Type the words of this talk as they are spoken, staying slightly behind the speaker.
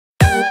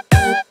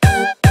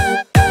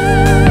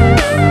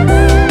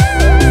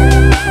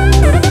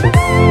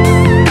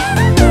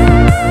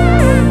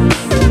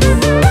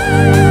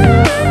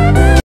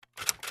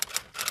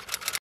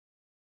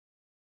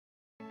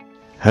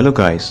Hello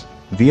guys,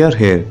 we are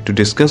here to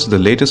discuss the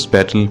latest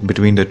battle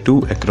between the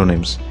two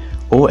acronyms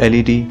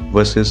OLED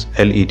versus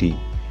LED.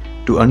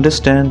 To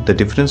understand the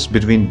difference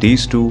between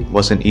these two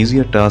was an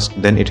easier task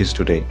than it is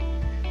today.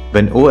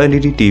 When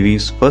OLED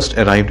TVs first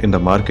arrived in the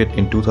market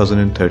in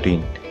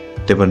 2013,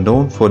 they were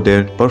known for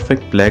their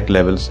perfect black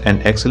levels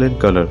and excellent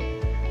color,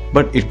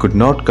 but it could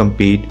not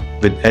compete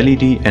with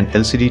LED and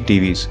LCD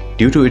TVs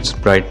due to its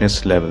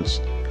brightness levels.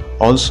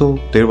 Also,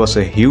 there was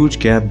a huge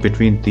gap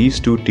between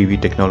these two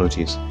TV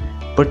technologies.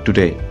 But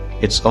today,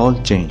 it's all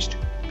changed.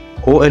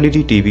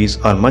 OLED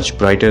TVs are much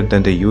brighter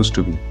than they used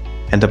to be,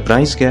 and the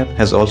price gap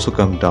has also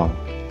come down.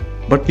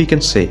 But we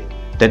can say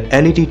that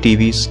LED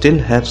TVs still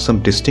have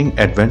some distinct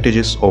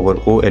advantages over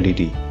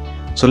OLED.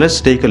 So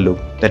let's take a look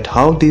at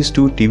how these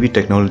two TV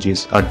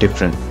technologies are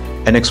different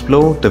and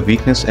explore the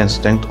weakness and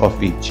strength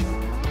of each.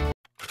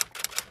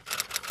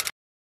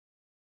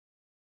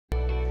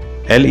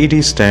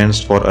 LED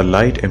stands for a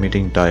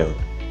light-emitting diode.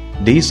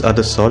 These are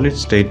the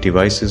solid-state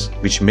devices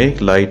which make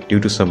light due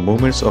to some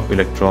movements of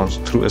electrons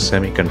through a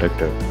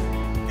semiconductor.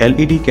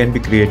 LED can be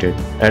created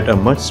at a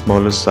much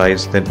smaller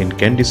size than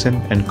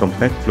incandescent and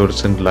compact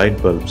fluorescent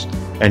light bulbs,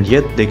 and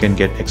yet they can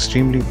get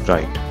extremely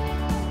bright.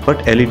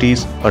 But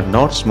LEDs are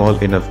not small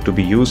enough to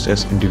be used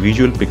as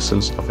individual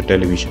pixels of a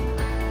television.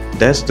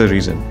 That's the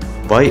reason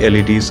why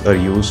LEDs are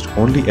used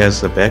only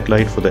as a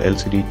backlight for the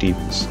LCD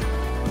TVs.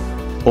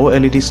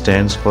 OLED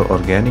stands for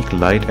Organic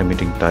Light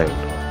Emitting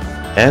Diode.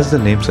 As the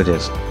name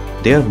suggests,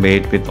 they are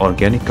made with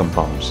organic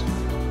compounds.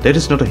 There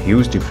is not a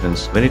huge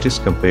difference when it is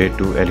compared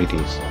to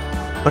LEDs.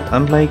 But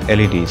unlike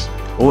LEDs,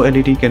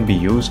 OLED can be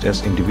used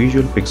as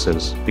individual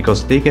pixels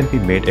because they can be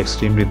made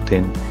extremely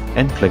thin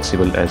and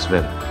flexible as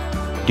well.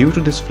 Due to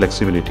this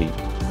flexibility,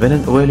 when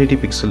an OLED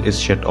pixel is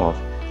shut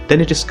off, then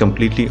it is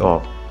completely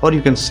off, or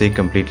you can say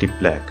completely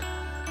black.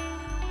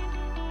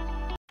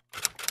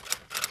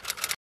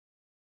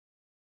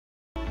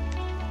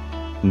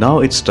 Now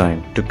it's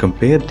time to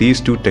compare these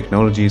two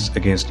technologies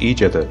against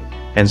each other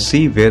and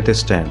see where they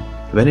stand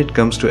when it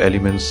comes to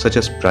elements such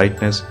as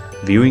brightness,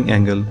 viewing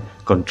angle,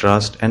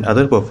 contrast, and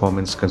other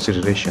performance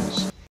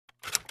considerations.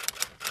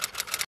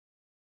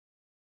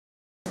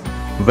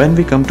 When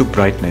we come to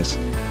brightness,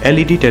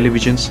 LED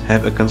televisions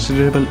have a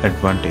considerable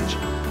advantage.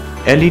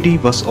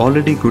 LED was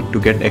already good to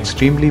get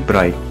extremely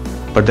bright,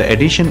 but the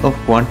addition of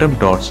quantum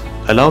dots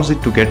allows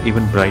it to get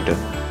even brighter.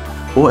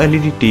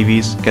 OLED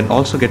TVs can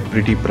also get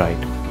pretty bright.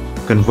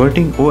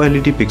 Converting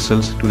OLED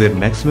pixels to their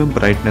maximum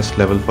brightness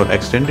level for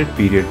extended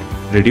period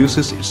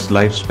reduces its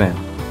lifespan.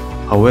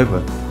 However,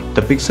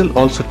 the pixel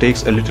also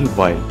takes a little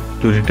while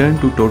to return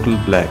to total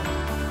black.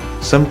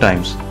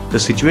 Sometimes, the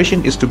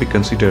situation is to be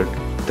considered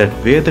that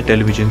where the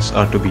televisions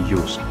are to be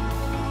used.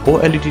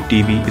 OLED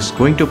TV is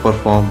going to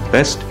perform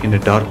best in a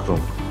dark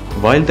room,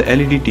 while the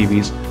LED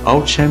TVs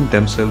outshine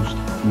themselves,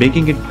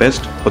 making it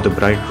best for the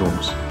bright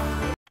rooms.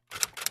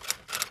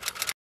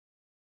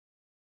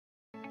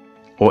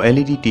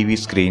 OLED TV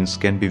screens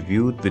can be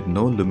viewed with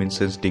no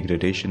luminescence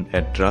degradation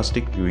at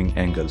drastic viewing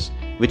angles,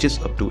 which is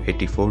up to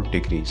 84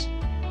 degrees.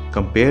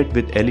 Compared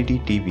with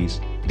LED TVs,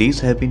 these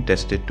have been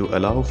tested to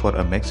allow for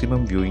a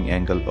maximum viewing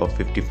angle of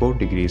 54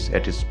 degrees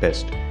at its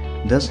best,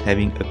 thus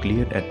having a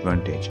clear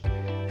advantage.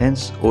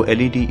 Hence,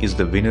 OLED is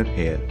the winner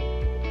here.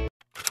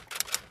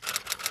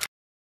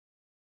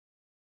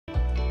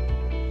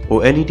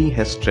 OLED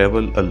has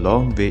traveled a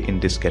long way in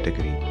this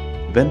category.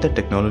 When the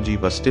technology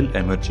was still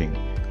emerging,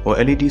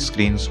 OLED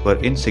screens were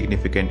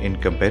insignificant in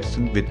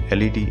comparison with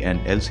LED and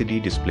LCD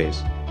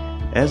displays.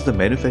 As the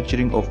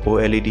manufacturing of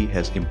OLED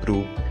has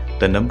improved,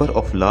 the number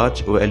of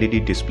large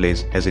OLED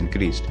displays has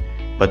increased,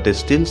 but they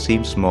still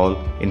seem small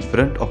in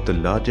front of the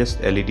largest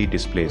LED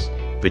displays,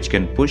 which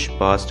can push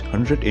past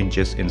 100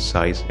 inches in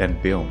size and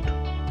beyond.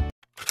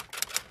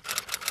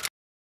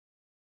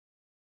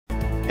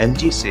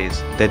 LG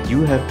says that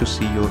you have to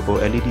see your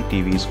OLED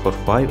TVs for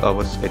 5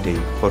 hours a day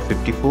for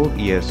 54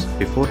 years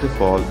before they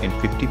fall in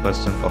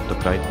 50% of the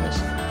brightness.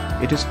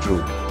 It is true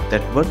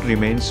that what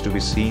remains to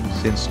be seen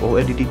since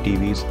OLED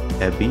TVs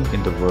have been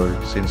in the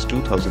world since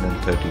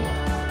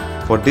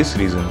 2013. For this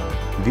reason,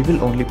 we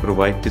will only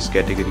provide this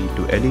category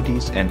to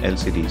LEDs and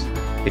LCDs.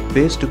 It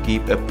pays to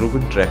keep a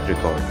proven track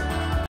record.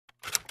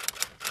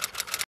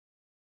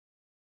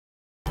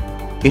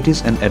 It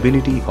is an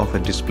ability of a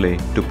display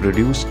to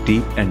produce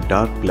deep and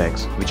dark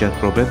blacks, which are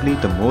probably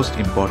the most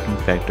important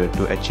factor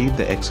to achieve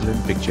the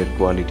excellent picture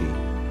quality.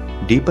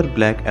 Deeper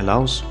black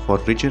allows for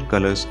richer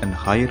colors and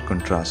higher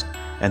contrast,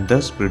 and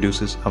thus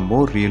produces a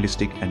more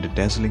realistic and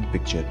dazzling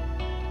picture.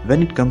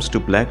 When it comes to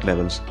black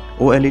levels,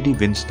 OLED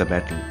wins the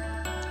battle.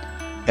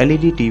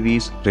 LED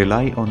TVs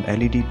rely on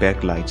LED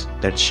backlights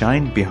that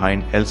shine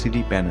behind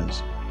LCD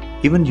panels.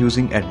 Even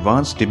using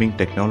advanced dimming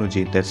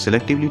technology that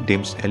selectively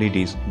dims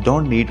LEDs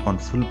don't need on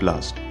full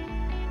blast.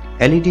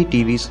 LED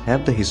TVs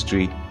have the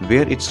history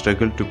where it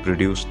struggled to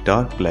produce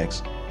dark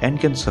blacks and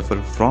can suffer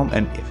from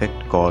an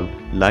effect called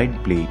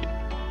light bleed.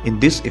 In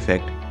this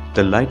effect,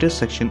 the lighter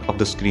section of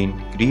the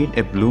screen create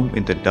a bloom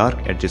in the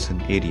dark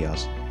adjacent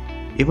areas.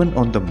 Even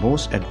on the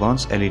most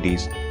advanced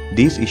LEDs,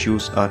 these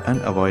issues are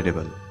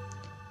unavoidable.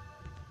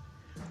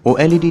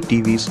 OLED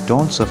TVs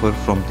don't suffer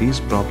from these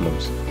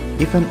problems.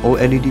 If an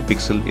OLED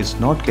pixel is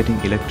not getting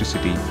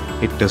electricity,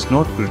 it does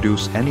not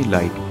produce any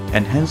light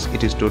and hence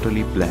it is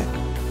totally black.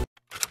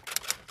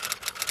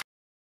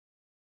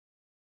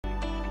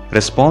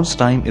 Response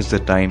time is the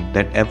time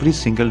that every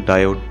single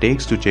diode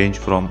takes to change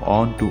from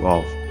on to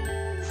off.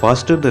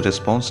 Faster the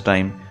response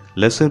time,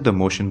 lesser the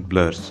motion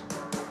blurs.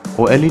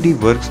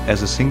 OLED works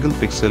as a single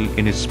pixel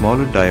in its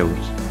smaller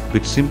diodes,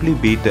 which simply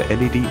beat the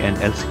LED and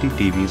LCD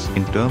TVs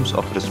in terms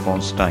of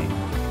response time.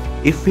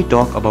 If we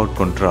talk about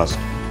contrast,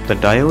 the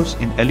diodes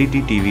in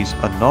LED TVs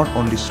are not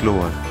only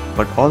slower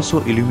but also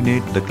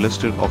illuminate the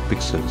cluster of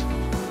pixels.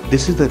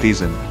 This is the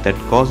reason that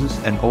causes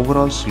an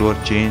overall slower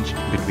change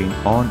between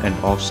on and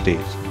off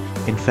states.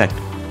 In fact,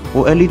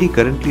 OLED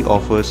currently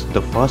offers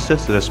the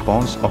fastest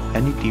response of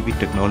any TV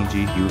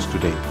technology used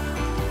today.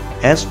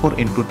 As for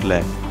input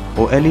lag,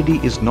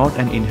 OLED is not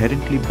an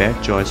inherently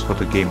bad choice for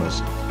the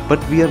gamers,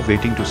 but we are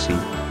waiting to see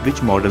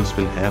which models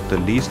will have the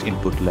least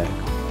input lag.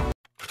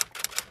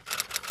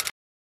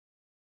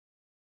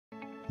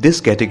 This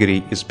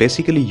category is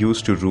basically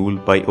used to rule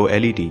by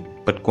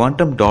OLED, but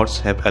quantum dots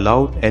have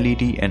allowed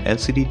LED and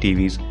LCD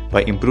TVs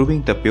by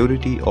improving the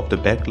purity of the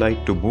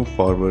backlight to move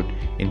forward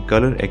in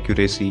color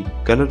accuracy,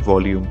 color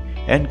volume,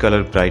 and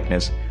color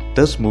brightness,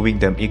 thus moving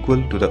them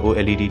equal to the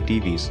OLED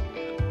TVs.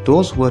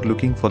 Those who are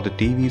looking for the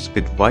TVs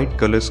with white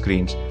color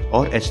screens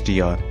or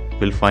HDR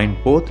will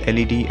find both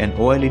LED and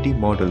OLED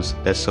models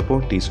that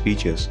support these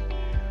features.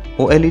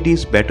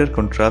 OLED's better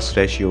contrast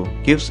ratio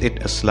gives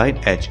it a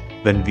slight edge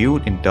when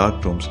viewed in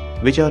dark rooms,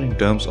 which are in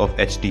terms of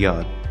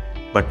HDR.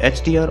 But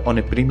HDR on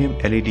a premium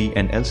LED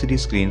and LCD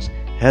screens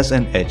has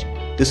an edge.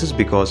 This is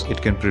because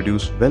it can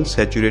produce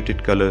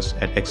well-saturated colors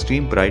at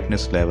extreme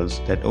brightness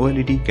levels that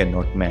OLED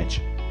cannot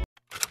match.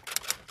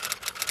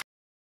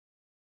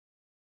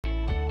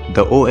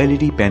 The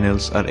OLED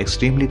panels are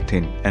extremely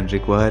thin and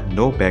require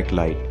no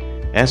backlight.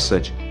 As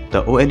such,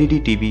 the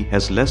OLED TV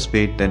has less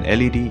weight than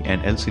LED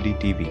and LCD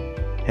TV.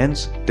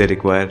 Hence, they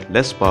require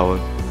less power,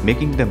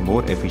 making them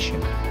more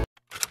efficient.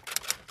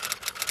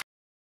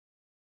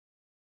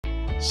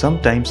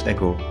 Some times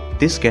ago,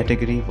 this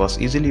category was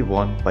easily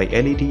won by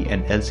LED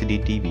and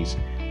LCD TVs,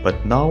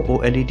 but now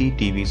OLED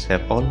TVs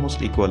have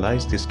almost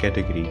equalized this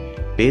category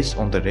based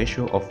on the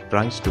ratio of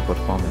price to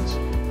performance.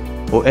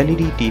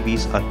 OLED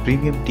TVs are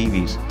premium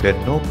TVs where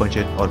no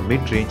budget or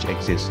mid-range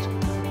exists.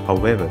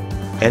 However,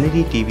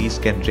 LED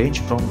TVs can range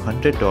from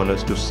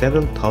 $100 to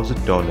several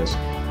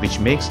 $1,000s, which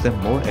makes them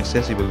more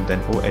accessible than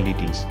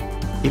OLEDs.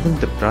 Even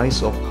the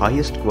price of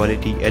highest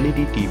quality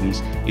LED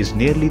TVs is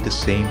nearly the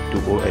same to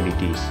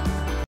OLEDs.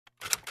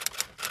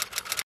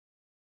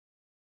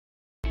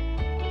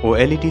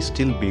 OLED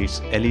still beats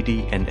LED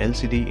and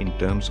LCD in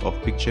terms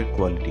of picture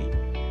quality.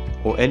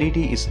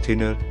 OLED is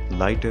thinner,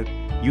 lighter,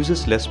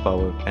 uses less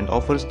power and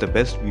offers the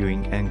best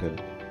viewing angle.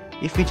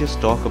 If we just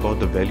talk about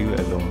the value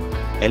alone,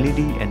 LED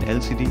and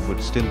LCD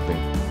would still win.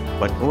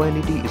 But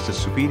OLED is the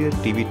superior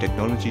TV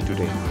technology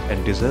today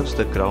and deserves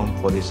the crown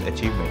for its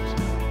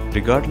achievements.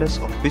 Regardless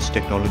of which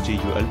technology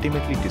you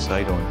ultimately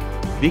decide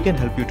on, we can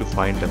help you to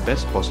find the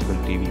best possible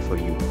TV for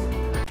you.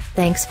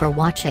 Thanks for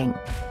watching.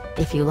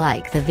 If you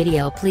like the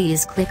video,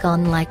 please click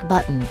on like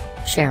button,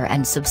 share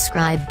and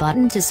subscribe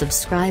button to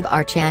subscribe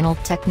our channel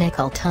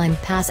Technical Time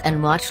Pass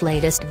and watch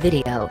latest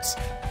videos.